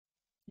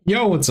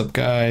Yo, what's up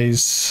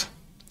guys?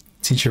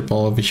 Teacher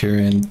Paul over here,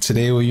 and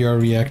today we are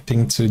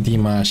reacting to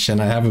Dimash,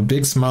 and I have a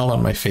big smile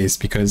on my face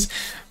because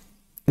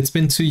it's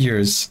been 2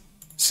 years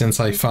since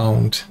I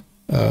found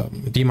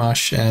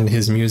Dimash and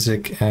his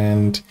music,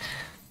 and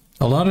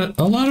a lot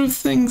of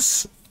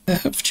things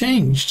have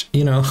changed,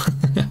 you know.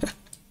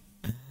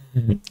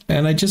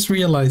 And I just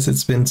realized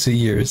it's been 2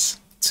 years.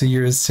 2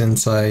 years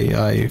since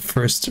I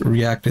first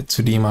reacted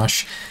to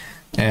Dimash,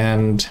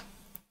 and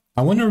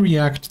I want to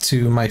react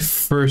to my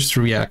first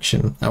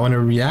reaction. I want to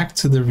react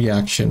to the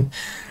reaction.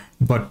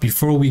 But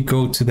before we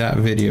go to that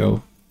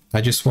video,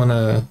 I just want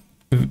to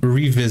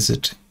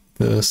revisit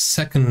the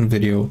second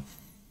video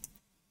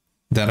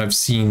that I've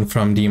seen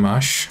from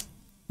Dimash.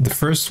 The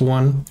first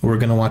one, we're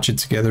going to watch it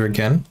together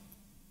again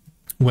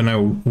when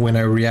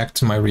I react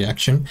to my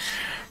reaction.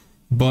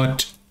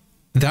 But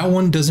that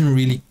one doesn't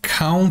really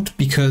count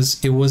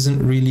because it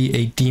wasn't really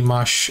a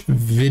Dimash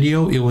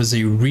video. It was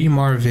a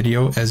Remar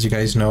video, as you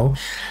guys know.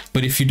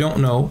 But if you don't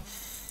know,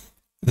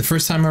 the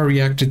first time I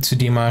reacted to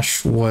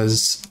Dimash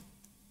was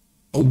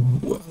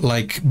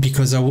like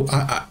because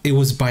it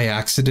was by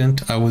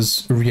accident. I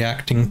was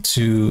reacting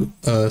to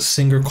a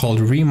singer called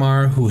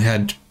Remar who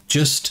had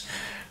just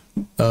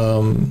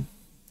won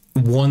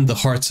the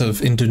hearts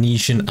of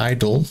Indonesian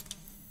Idol,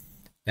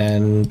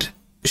 and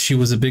she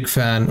was a big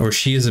fan, or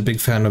she is a big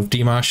fan of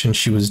Dimash, and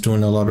she was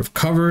doing a lot of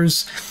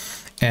covers,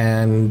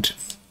 and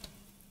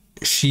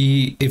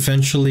she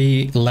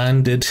eventually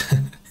landed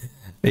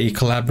a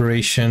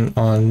collaboration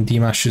on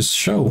Dimash's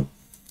show.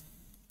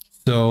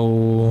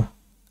 So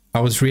I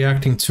was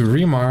reacting to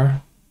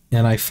Remar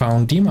and I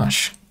found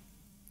Dimash.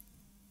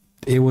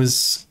 It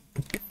was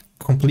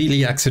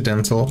completely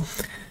accidental,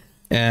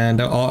 and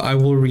I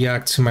will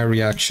react to my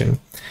reaction.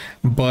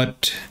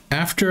 But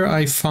after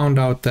I found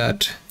out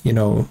that, you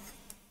know,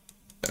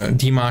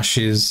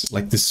 Dimash is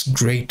like this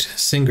great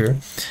singer,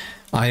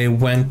 I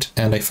went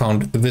and I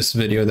found this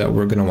video that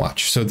we're gonna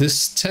watch. So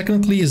this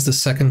technically is the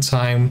second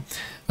time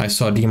I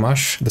saw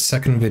Dimash, the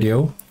second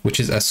video, which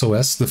is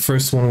S.O.S. The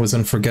first one was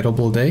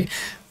Unforgettable Day,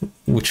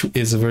 which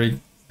is a very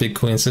big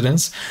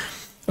coincidence.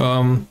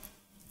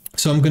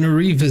 So I'm gonna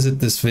revisit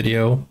this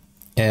video,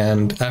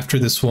 and after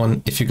this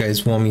one, if you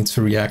guys want me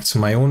to react to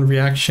my own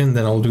reaction,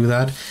 then I'll do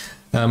that.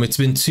 It's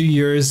been 2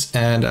 years,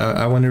 and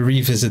I want to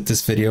revisit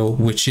this video,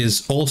 which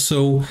is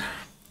also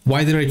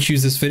why did I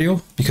choose this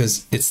video?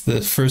 Because it's the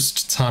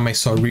first time I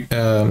saw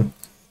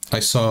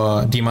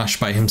Dimash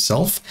by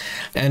himself,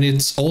 and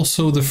it's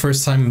also the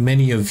first time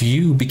many of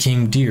you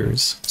became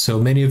dears. So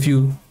many of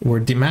you were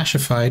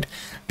Dimashified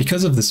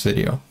because of this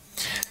video.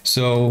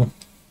 So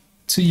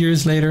 2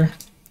 years later,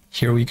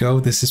 here we go.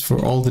 This is for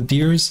all the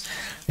dears.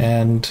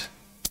 And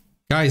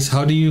guys,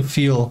 how do you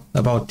feel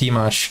about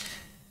Dimash?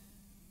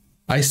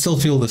 I still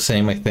feel the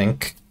same, I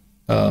think.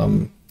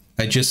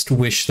 I just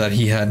wish that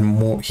he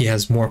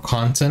has more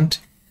content.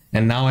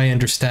 And now I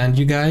understand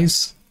you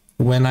guys.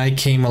 When I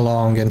came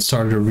along and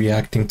started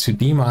reacting to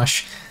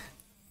Dimash,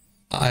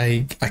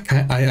 I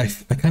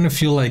kind of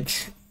feel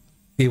like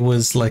it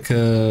was like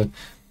a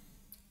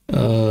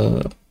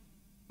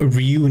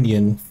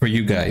reunion for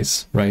you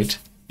guys, right?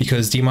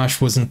 Because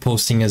Dimash wasn't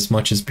posting as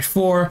much as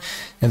before,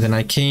 and then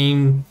I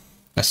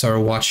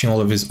started watching all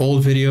of his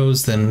old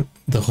videos, then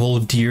the whole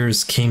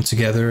deers came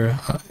together,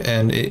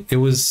 and it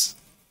was,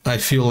 I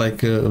feel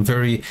like, a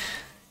very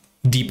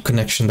deep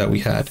connection that we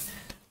had.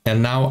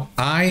 And now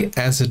I,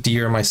 as a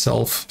deer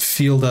myself,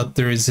 feel that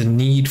there is a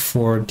need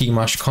for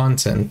Dimash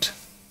content,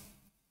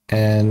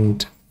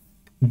 and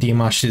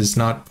Dimash is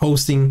not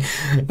posting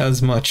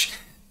as much.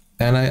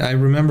 And I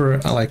remember,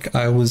 like,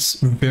 I was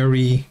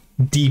very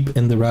deep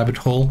in the rabbit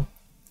hole,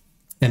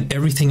 and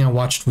everything I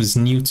watched was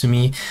new to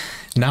me.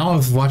 Now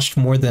I've watched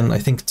more than, I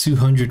think,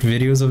 200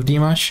 videos of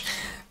Dimash,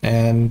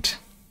 and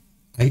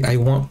I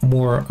want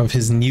more of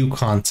his new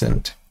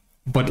content.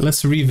 But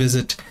let's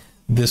revisit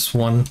this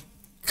one,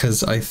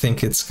 because I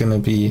think it's gonna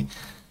be,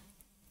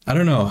 I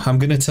don't know, I'm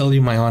gonna tell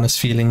you my honest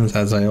feelings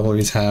as I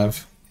always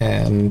have,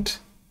 and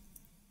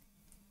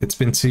it's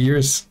been 2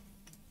 years.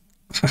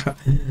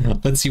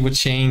 Let's see what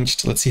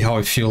changed. Let's see how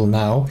I feel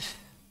now,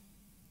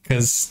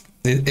 because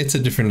it's a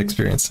different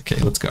experience. Okay,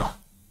 let's go.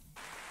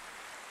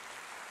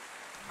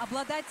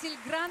 Обладатель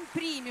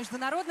гран-при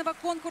международного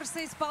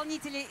конкурса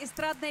исполнителей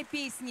эстрадной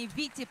песни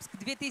 «Витебск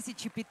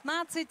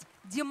 2015»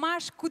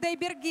 Димаш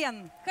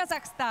Кудайберген,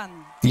 Казахстан.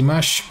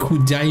 Dimash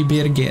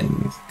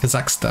Kudaibergen,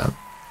 Kazakhstan.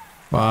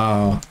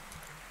 Wow.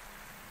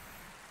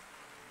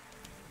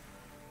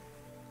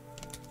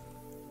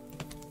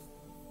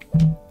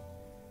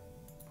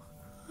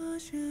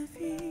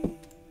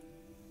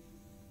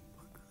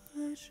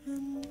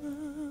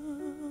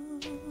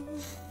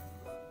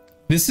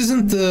 This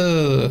isn't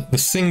the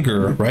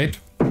singer, right?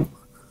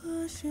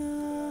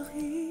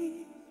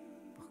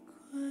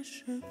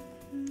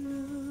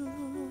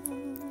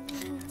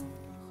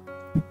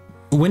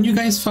 When you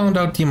guys found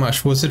out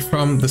Dimash, was it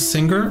from the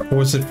singer or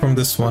was it from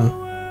this one?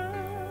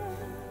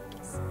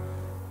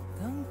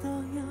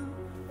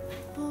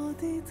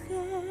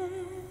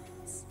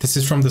 This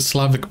is from the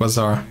Slavic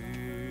Bazaar.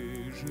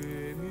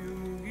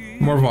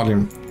 More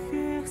volume.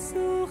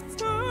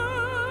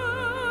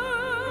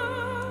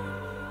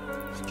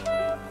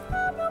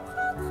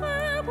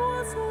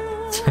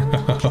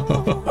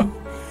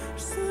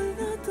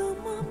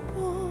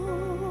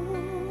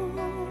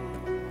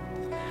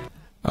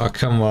 Oh,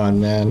 come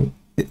on, man.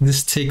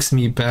 This takes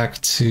me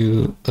back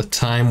to a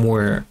time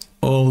where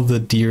all the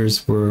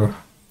deers were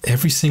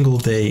every single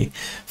day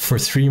for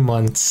 3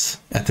 months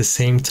at the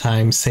same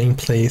time, same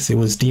place. It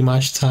was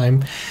Dimash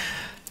time.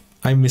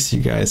 I miss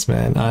you guys,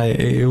 man.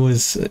 It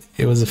was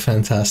a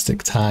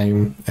fantastic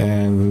time,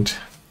 and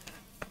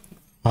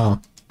wow.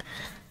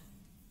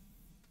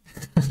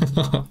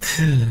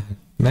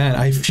 Man,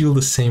 I feel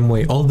the same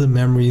way. All the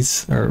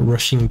memories are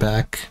rushing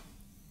back.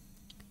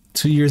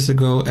 2 years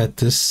ago at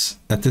this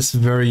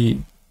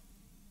very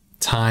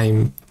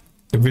time,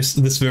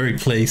 this very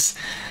place,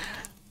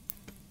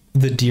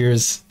 the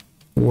deers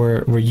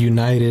were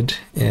united,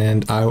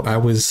 and I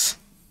was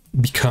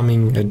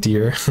becoming a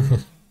deer.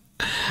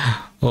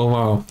 Oh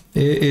wow,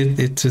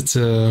 it's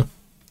a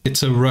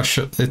rush.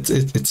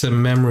 It's a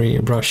memory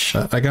rush.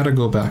 I gotta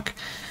go back.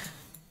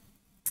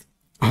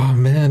 Oh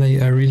man,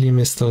 I really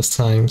miss those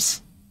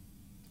times.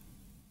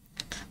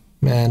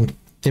 Man,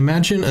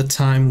 imagine a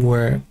time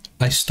where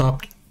I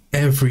stopped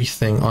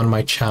everything on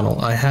my channel.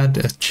 I had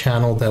a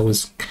channel that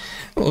was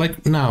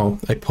like now.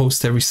 I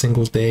post every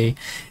single day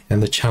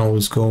and the channel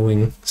was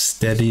going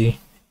steady.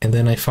 And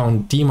then I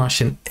found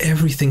Dimash and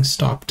everything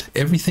stopped.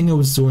 Everything I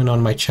was doing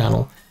on my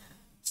channel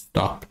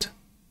stopped.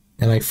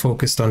 And I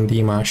focused on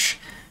Dimash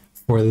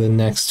for the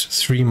next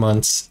 3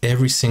 months,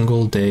 every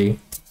single day.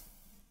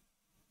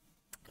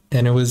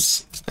 And it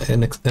was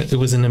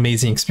an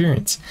amazing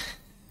experience.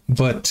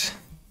 But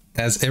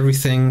as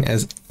everything,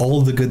 as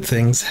all the good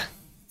things,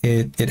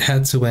 it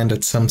had to end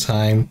at some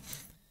time,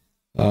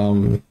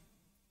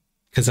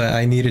 because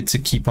I needed to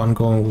keep on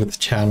going with the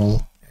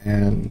channel,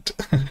 and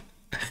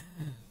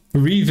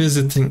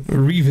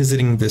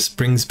revisiting this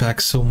brings back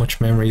so much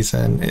memories,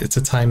 and it's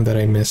a time that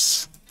I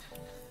miss.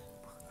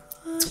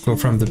 Let's go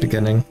from the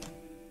beginning.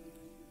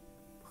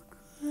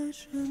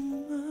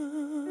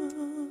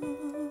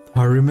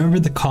 I remember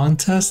the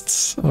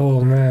contests.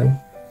 Oh man.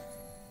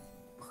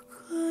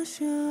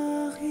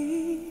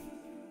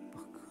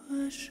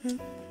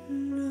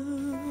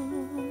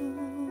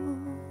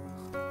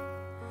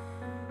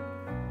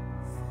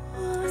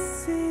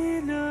 Voici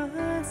le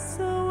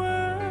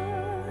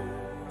S.O.S,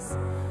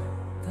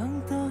 dans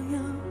ta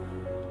rien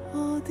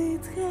en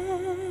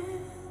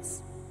détresse.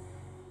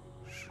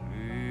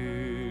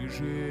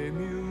 J'ai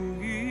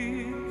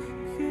mûri,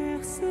 cœur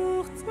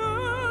sur toi.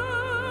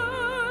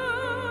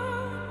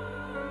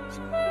 Je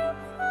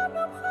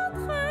me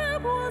prendrai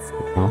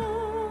boisson.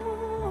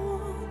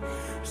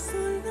 Je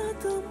seul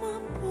dans ma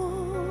peau.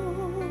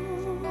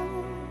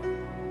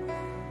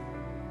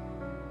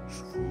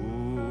 Je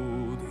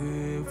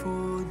voudrais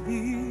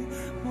voler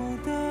mon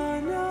dans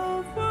la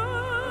voie.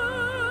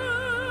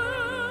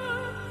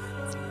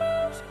 Je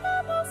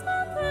pense à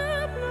tes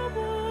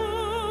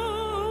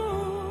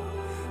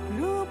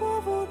le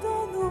beau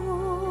dans nous.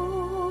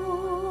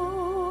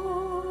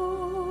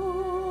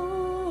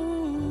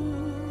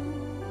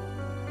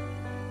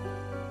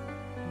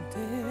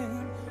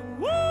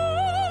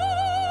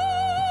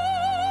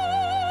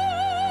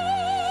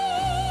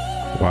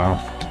 Wow.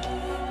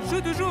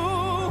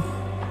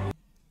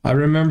 I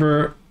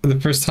remember the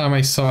first time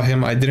I saw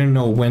him, I didn't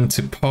know when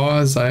to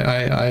pause.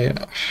 I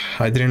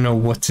didn't know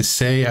what to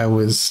say. I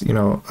was,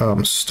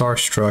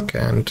 starstruck,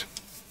 and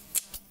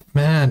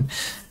man,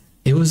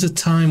 it was a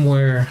time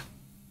where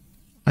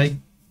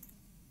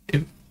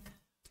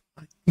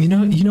you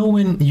know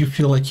when you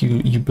feel like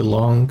you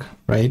belong,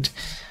 right?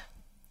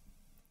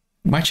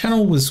 My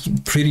channel was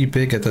pretty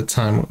big at the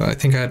time. I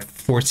think I had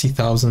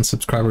 40,000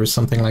 subscribers,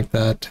 something like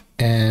that,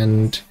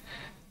 and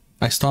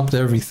I stopped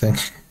everything.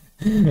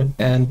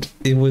 And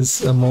it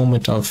was a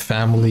moment of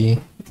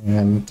family,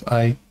 and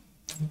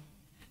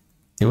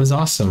it was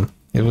awesome.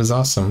 It was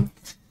awesome.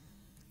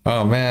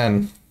 Oh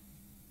man.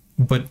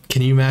 But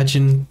can you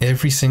imagine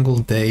every single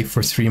day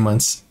for 3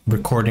 months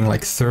recording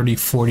like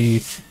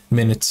 30-40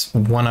 minutes,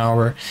 1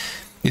 hour?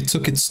 It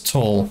took its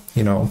toll.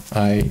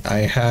 I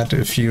had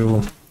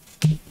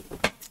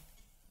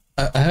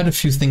a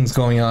few things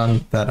going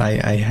on that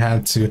I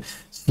had to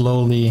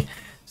slowly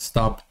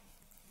stop,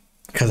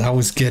 because I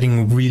was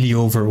getting really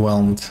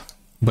overwhelmed,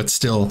 but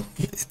still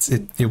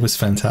it was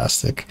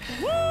fantastic.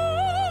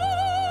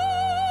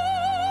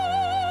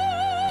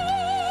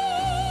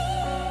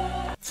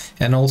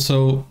 And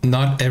also,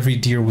 not every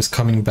deer was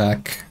coming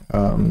back,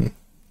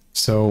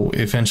 so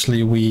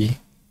eventually we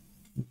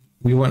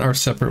went our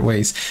separate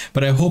ways.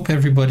 But I hope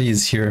everybody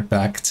is here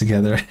back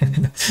together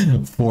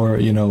for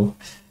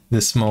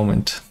this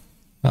moment.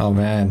 Oh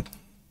man,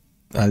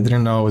 I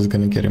didn't know I was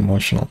gonna get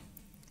emotional.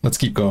 Let's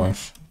keep going.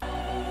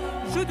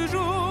 Jeu de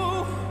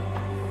jour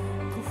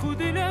pour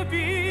fouder la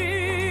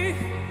vie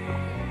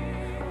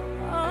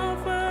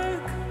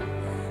avec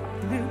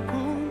les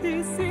ponts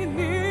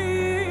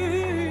dessinés.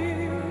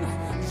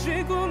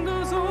 J'ai comme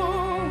deux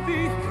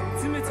zombies,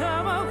 tu me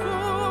t'avances,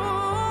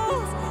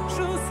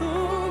 je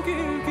sens que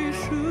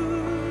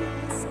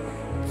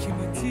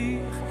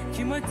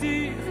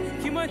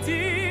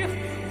m'attire,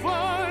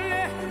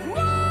 voler.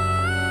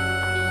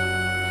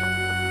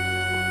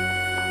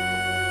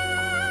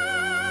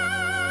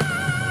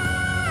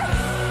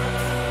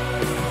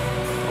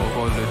 Au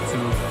rôle de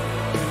tout.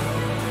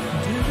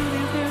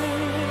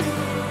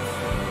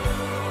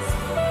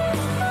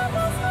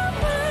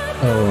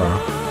 Oh wow.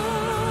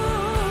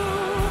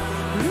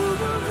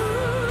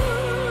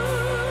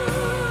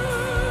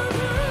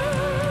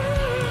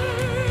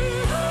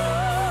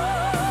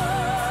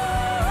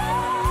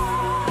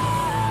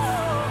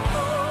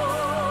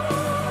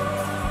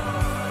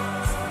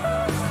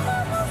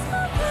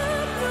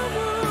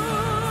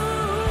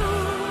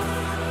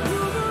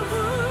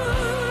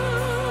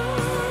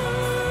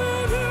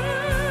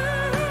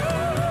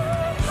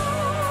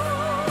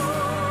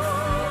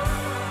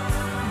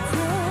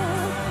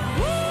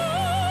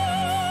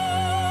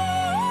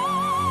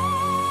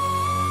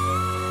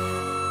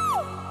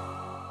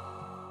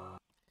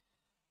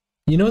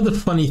 You know, the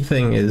funny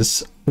thing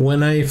is,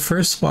 when I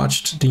first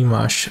watched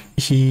Dimash,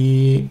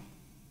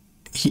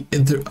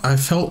 I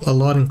felt a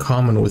lot in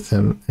common with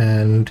him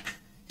and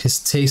his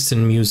taste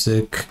in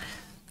music,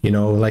 you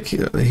know, like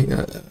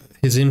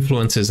his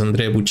influences,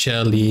 Andrea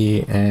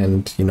Bocelli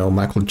and, you know,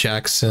 Michael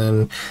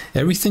Jackson,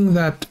 everything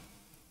that,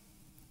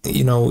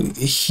 you know,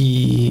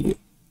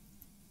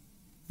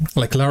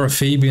 like Lara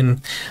Fabian.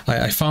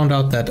 I found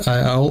out that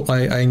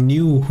I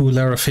knew who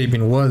Lara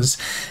Fabian was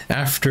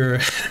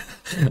after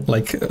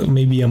like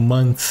maybe a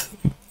month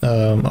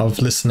of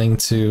listening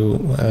to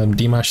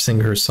Dimash sing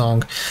her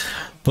song.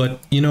 But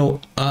you know,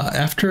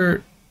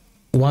 after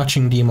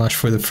watching Dimash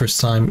for the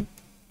first time,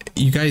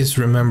 you guys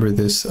remember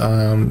this,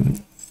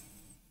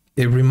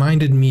 it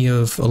reminded me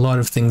of a lot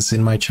of things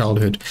in my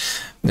childhood,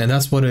 and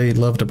that's what I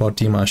loved about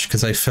Dimash,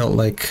 because I felt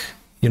like,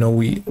 you know,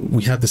 we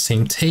had the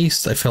same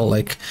taste. I felt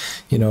like,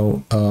 you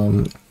know,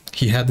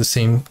 he had the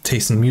same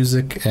taste in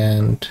music,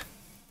 and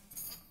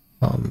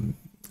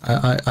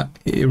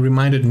it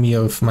reminded me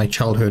of my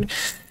childhood.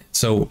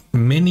 So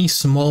many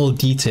small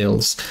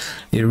details,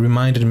 it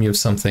reminded me of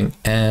something.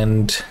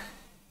 And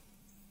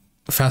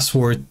fast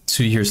forward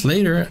 2 years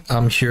later,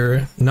 I'm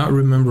here not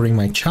remembering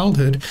my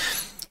childhood,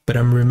 but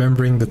I'm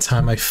remembering the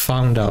time I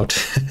found out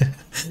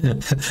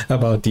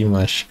about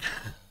Dimash.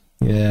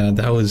 Yeah,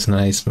 that was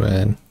nice,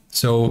 man.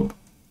 So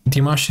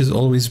Dimash is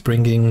always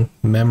bringing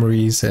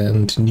memories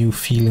and new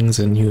feelings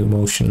and new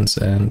emotions,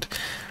 and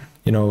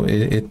you know,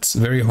 it's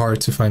very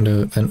hard to find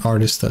an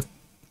artist that,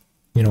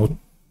 you know,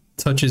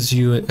 touches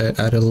you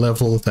at a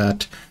level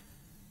that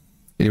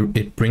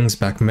it brings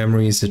back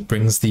memories, it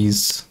brings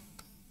these,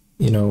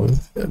 you know,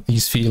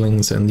 these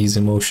feelings and these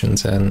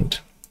emotions, and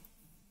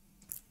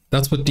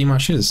that's what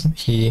Dimash is.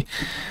 He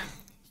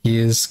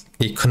is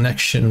a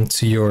connection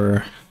to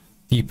your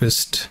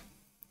deepest,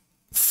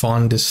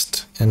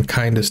 fondest and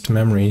kindest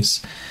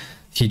memories.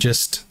 He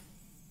just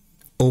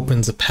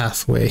opens a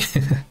pathway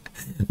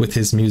with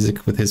his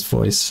music, with his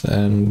voice,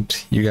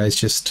 and you guys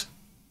just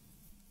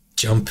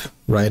jump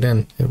right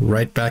in,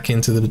 right back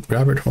into the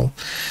rabbit hole.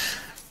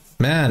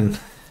 Man,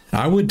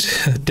 I would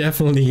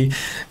definitely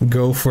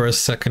go for a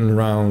second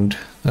round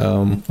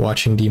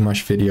watching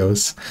Dimash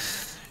videos.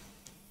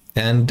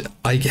 And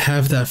I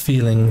have that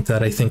feeling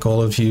that I think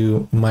all of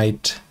you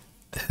might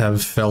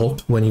have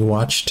felt when you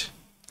watched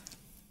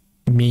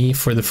me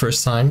for the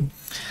first time.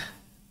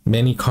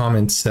 Many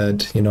comments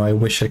said, you know, I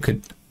wish I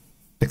could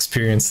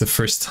experience the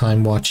first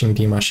time watching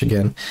Dimash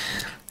again.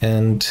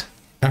 And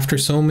after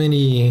so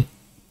many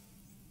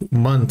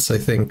months, I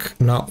think,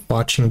 not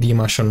watching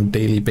Dimash on a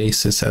daily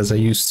basis as I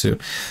used to,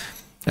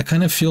 I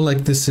kind of feel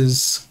like this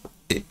is,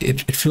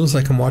 it feels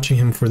like I'm watching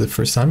him for the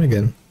first time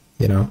again,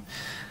 you know.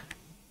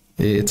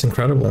 It's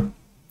incredible.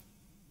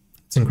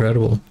 It's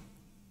incredible.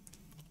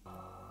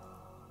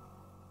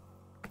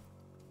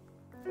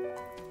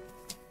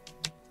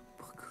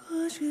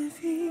 Pourquoi je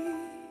vis?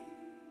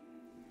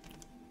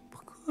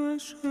 Pourquoi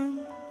je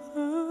meurs?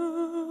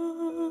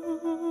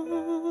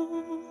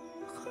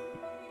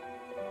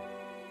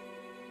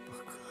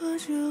 Pourquoi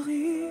je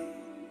ris?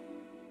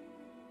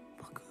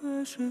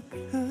 Pourquoi je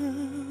pleure?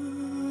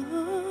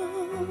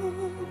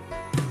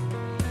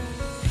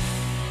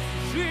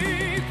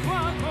 J'y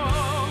crois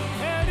comme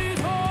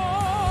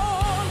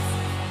pénitence,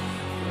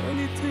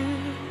 elle était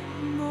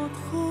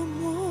notre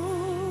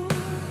amour.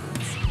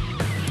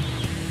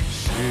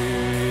 J'ai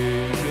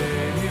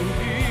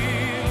mûri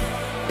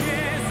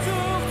et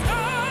sur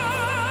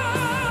terre,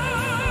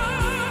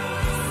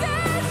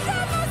 c'est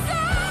jamais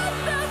ça.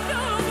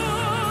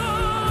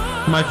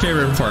 My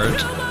favorite part.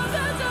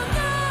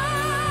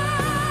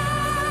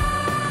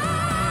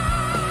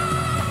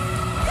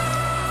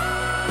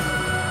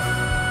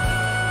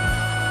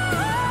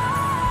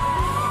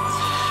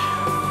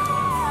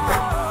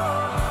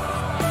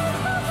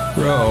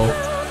 Bro,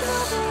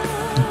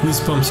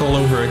 goosebumps all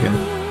over again.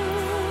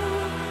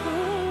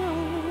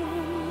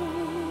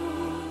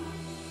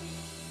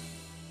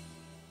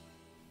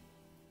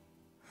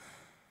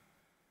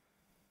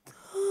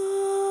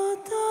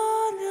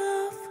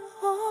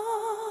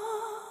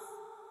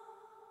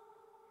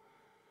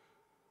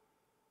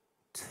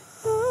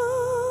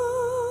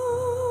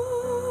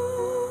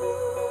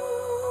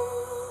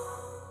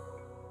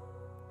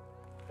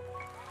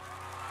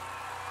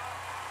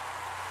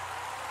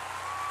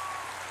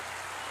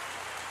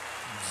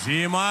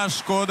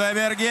 Dimash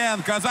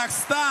Kudaibergen,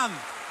 Казахстан.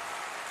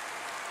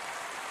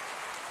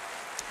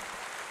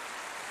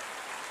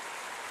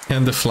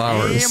 And the И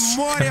flowers.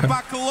 море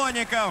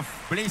поклонников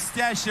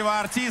блестящего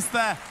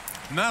артиста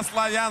на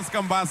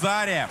славянском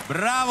базаре.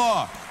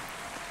 Браво!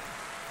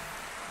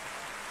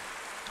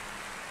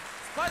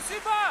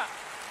 Спасибо!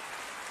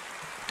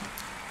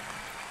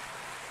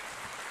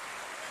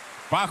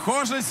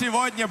 Похоже,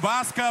 сегодня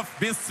Басков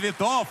без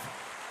цветов.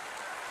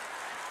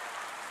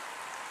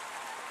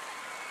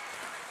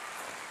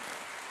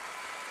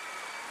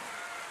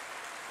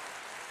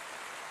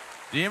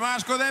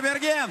 Димаш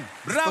Кудайберген,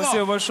 Спасибо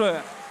браво!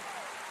 большое.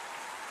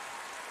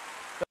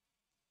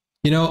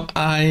 You know,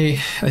 I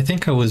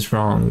think I was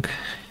wrong.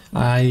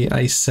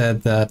 I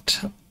said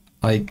that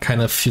I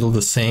kind of feel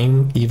the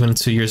same even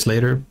 2 years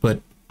later,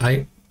 but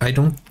I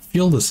don't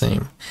feel the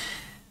same.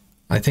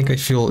 I think I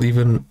feel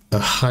even a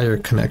higher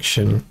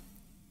connection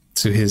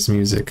to his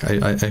music.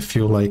 I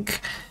feel like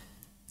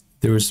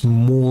there's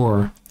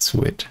more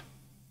to it.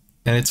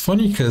 And it's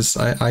funny because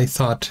I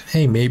thought,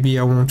 hey, maybe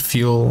I won't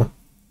feel,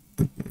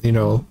 you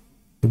know,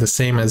 the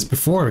same as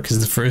before because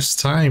the first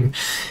time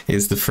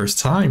is the first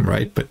time,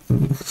 right? But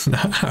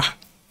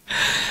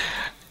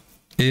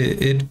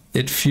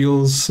it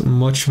feels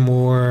much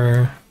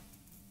more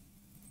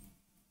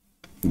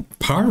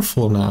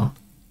powerful now.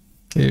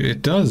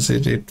 It does.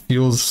 It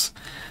feels,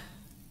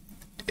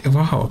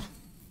 wow.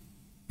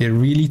 It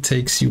really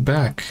takes you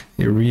back.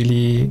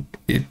 It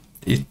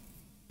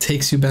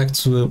takes you back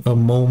to a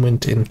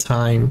moment in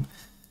time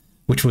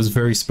which was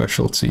very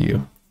special to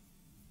you.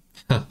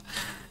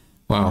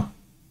 Wow.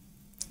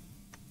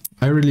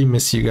 I really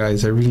miss you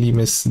guys. I really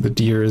miss the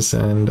deers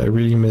and I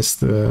really miss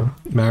the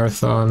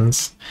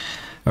marathons.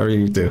 I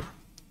really do.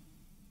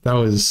 That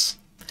was,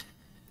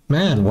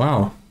 man,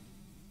 wow.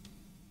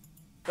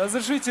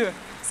 Разрешите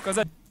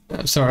сказать...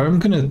 I'm sorry, I'm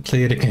gonna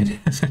play it again.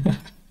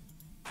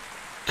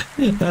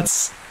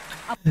 That's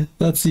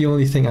the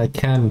only thing I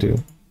can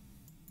do.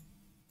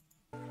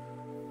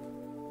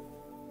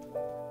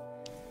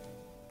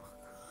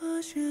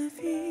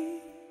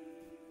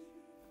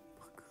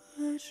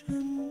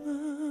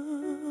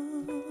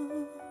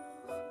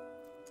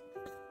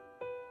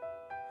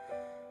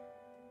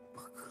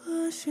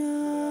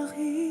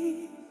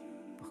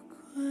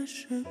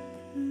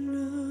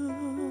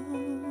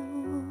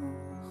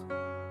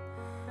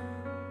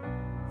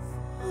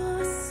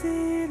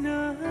 Voici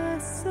le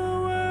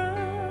S.O.S.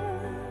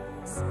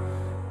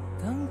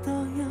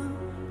 Dans rien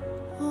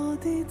en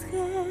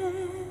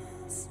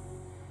détresse.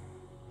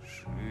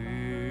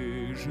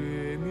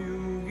 J'ai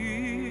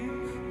mûri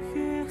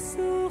hier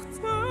sur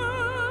toi.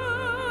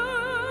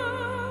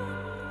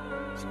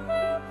 Je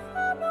me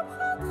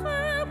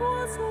prendrai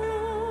boisson.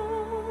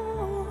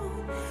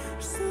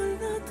 Je seul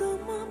dans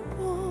ma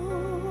peau.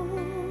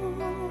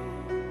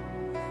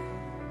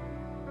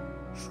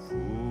 Je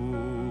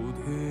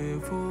voudrais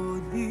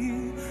voler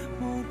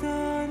mon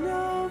dans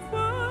la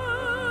voix.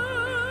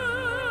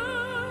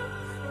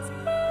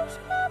 Je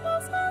me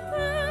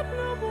sentais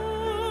plus beau,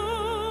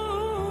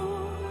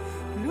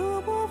 plus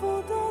beau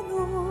dans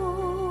nous.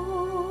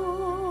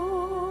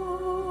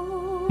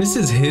 This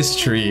is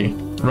history.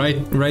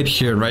 Right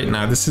here, right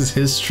now. This is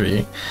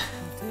history.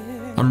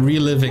 I'm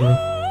reliving.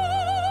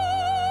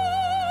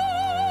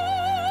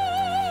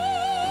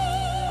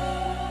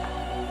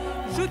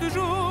 Je te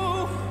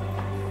jure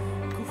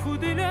qu'au fond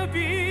de la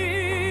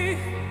vie,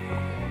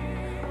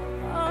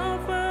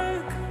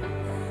 avec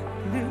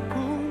les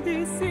bonnes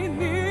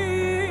décennies,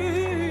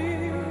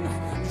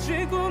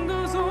 j'ai comme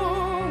deux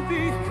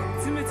envies,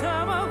 tu me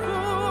t'as ma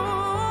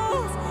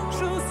cause,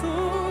 je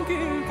sens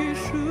quelque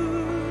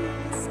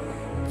chose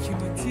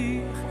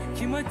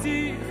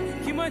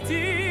qui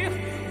m'attire,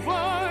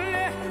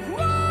 voler.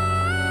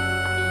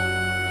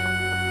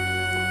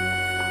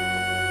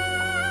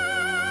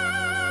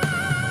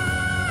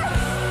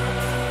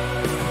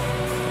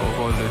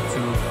 All the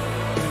two.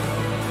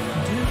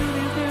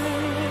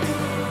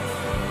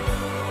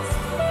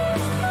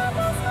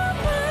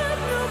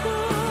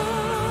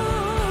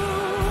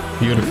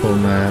 Beautiful,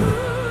 man.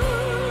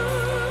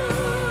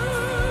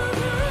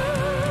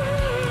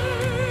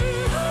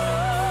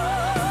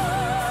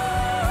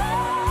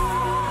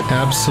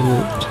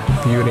 Absolute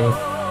beauty.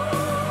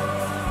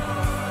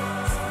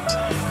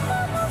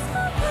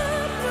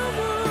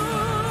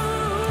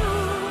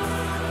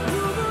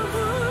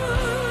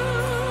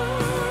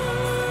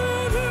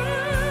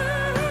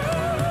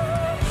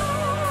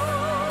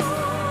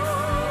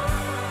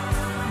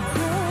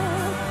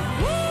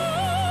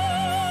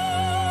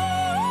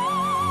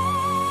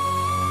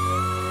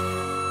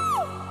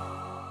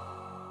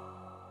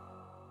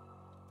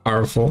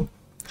 Powerful.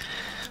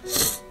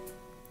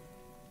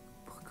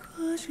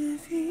 Pourquoi je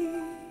vis?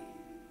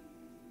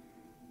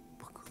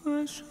 Pourquoi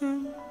je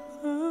meurs?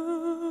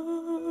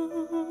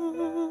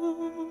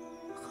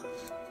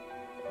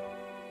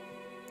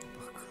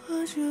 Pourquoi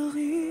je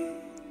ris?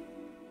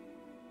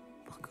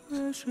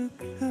 Pourquoi je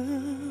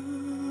pleure?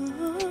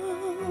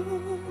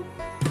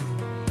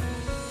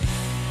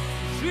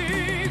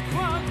 J'y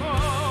crois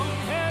comme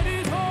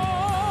héritage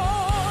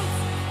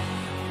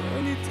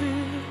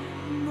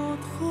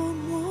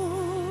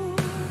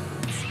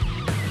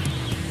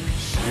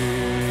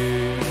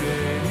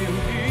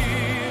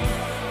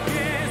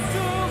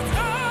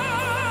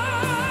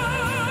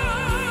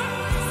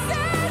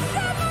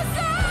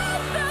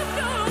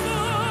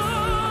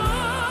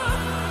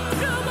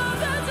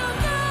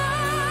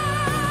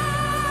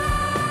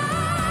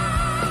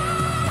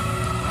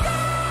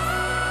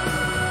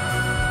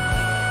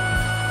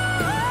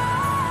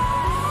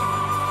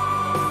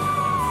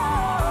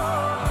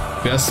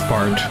best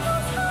part.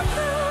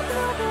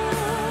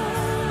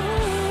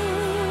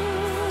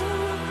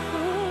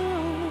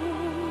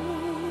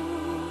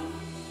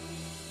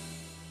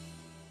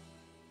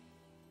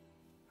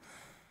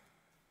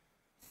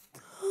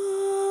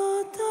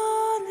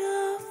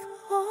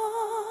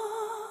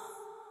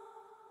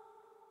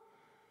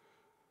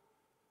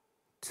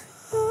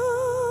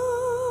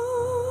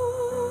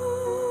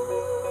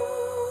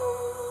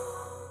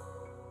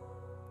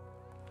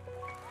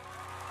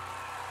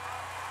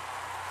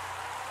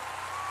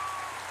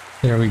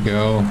 There we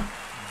go.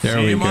 There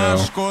we go.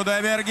 Dimash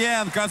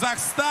Kudaibergen,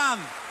 Kazakhstan.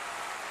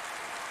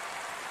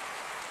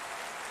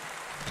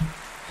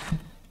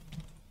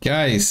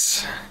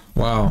 Guys,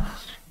 wow.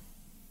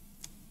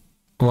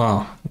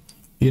 Wow.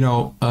 You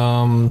know,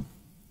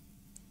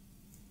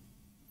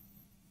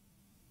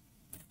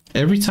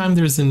 every time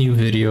there's a new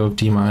video of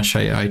Dimash,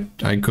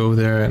 I go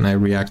there and I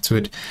react to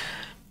it.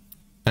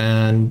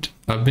 And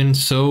I've been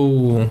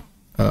so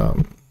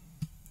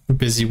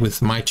busy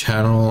with my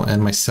channel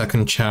and my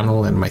second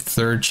channel and my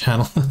third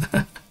channel.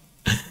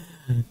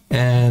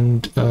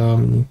 And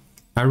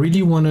I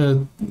really want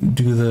to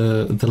do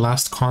the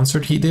last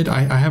concert he did.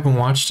 I haven't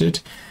watched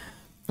it.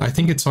 I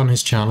think it's on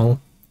his channel,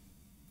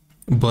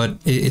 but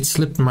it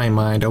slipped my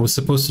mind. I was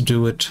supposed to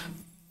do it,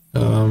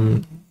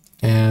 and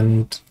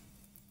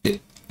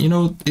you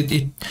know,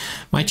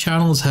 my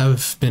channels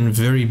have been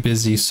very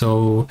busy,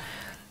 so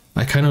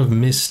I kind of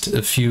missed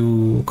a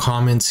few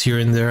comments here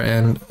and there,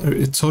 and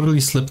it totally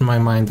slipped my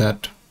mind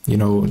that, you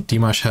know,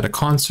 Dimash had a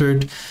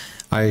concert.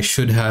 I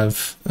should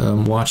have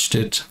watched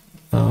it.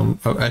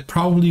 I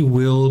probably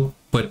will,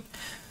 but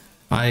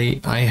I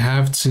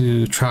have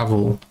to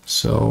travel,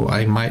 so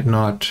I might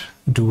not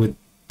do it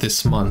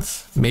this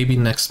month, maybe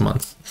next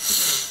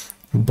month.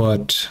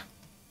 But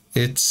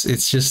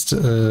it's just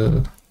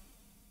a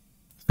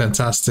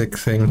fantastic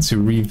thing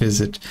to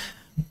revisit.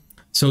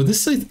 So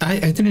this, I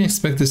didn't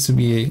expect this to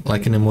be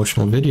like an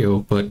emotional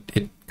video, but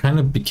it kind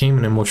of became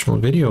an emotional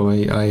video.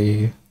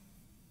 I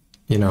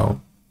you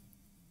know,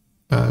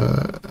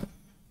 I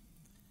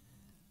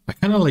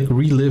kind of like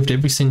relived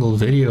every single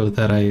video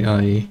that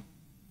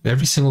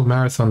every single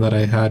marathon that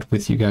I had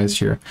with you guys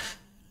here.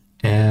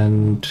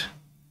 And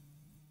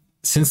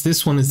since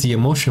this one is the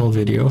emotional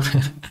video,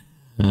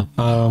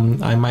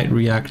 I might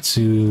react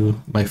to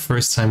my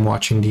first time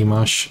watching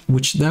Dimash,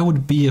 which that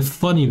would be a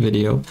funny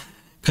video,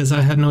 because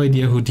I had no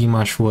idea who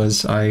Dimash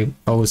was. I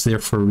was there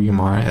for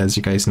Remar, as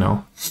you guys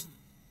know.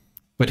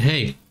 But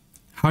hey,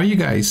 how are you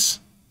guys?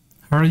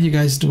 How are you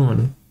guys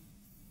doing?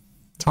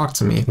 Talk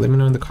to me. Let me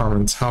know in the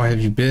comments. How have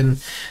you been?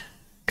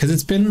 Because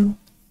it's been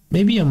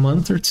maybe a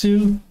month or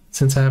two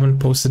since I haven't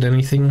posted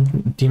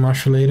anything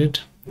Dimash related.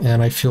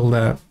 And I feel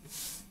that,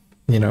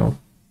 you know,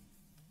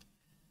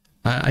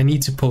 I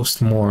need to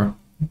post more.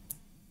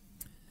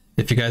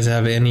 If you guys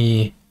have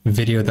any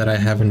video that I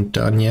haven't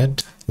done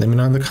yet, let me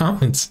know in the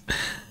comments.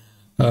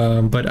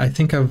 But I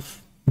think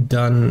I've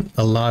done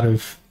a lot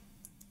of,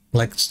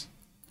 like,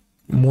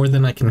 more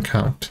than I can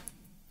count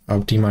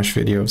of Dimash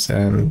videos,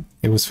 and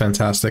it was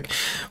fantastic.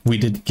 We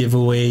did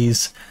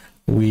giveaways,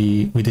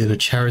 we did a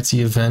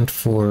charity event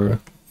for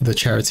the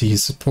charity he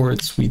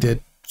supports. We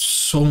did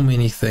so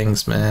many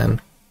things,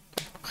 man.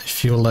 I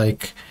feel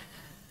like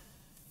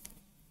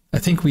I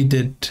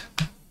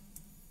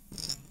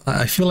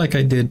feel like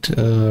I did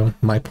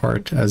my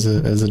part as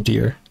a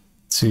deer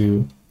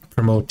to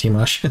promote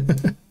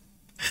Dimash.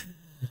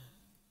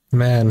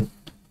 Man,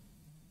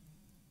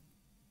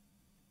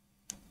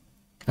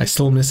 I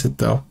still miss it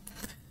though.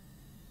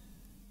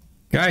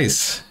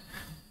 Guys,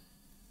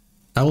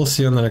 I will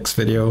see you on the next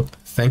video.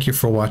 Thank you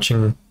for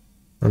watching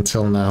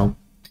until now,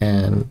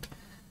 and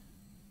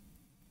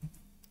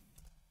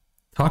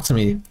talk to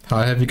me.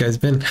 How have you guys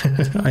been?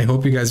 I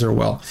hope you guys are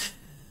well,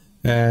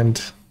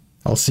 and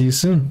I'll see you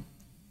soon.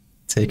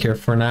 Take care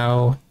for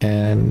now,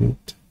 and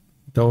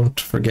don't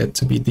forget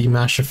to be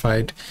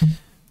demashified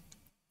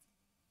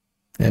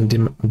and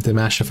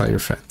demashify your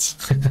friends.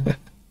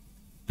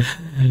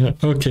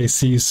 Okay,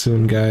 see you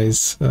soon,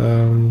 guys.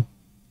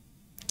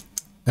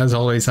 As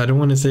always, I don't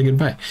want to say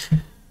goodbye,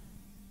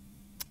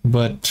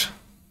 but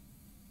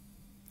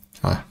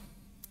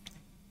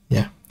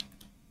yeah,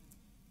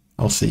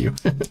 I'll see you.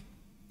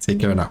 Take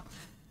care now.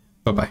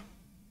 Bye-bye.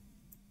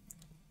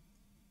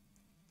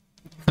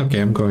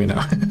 Okay, I'm going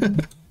now.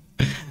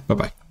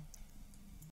 Bye-bye.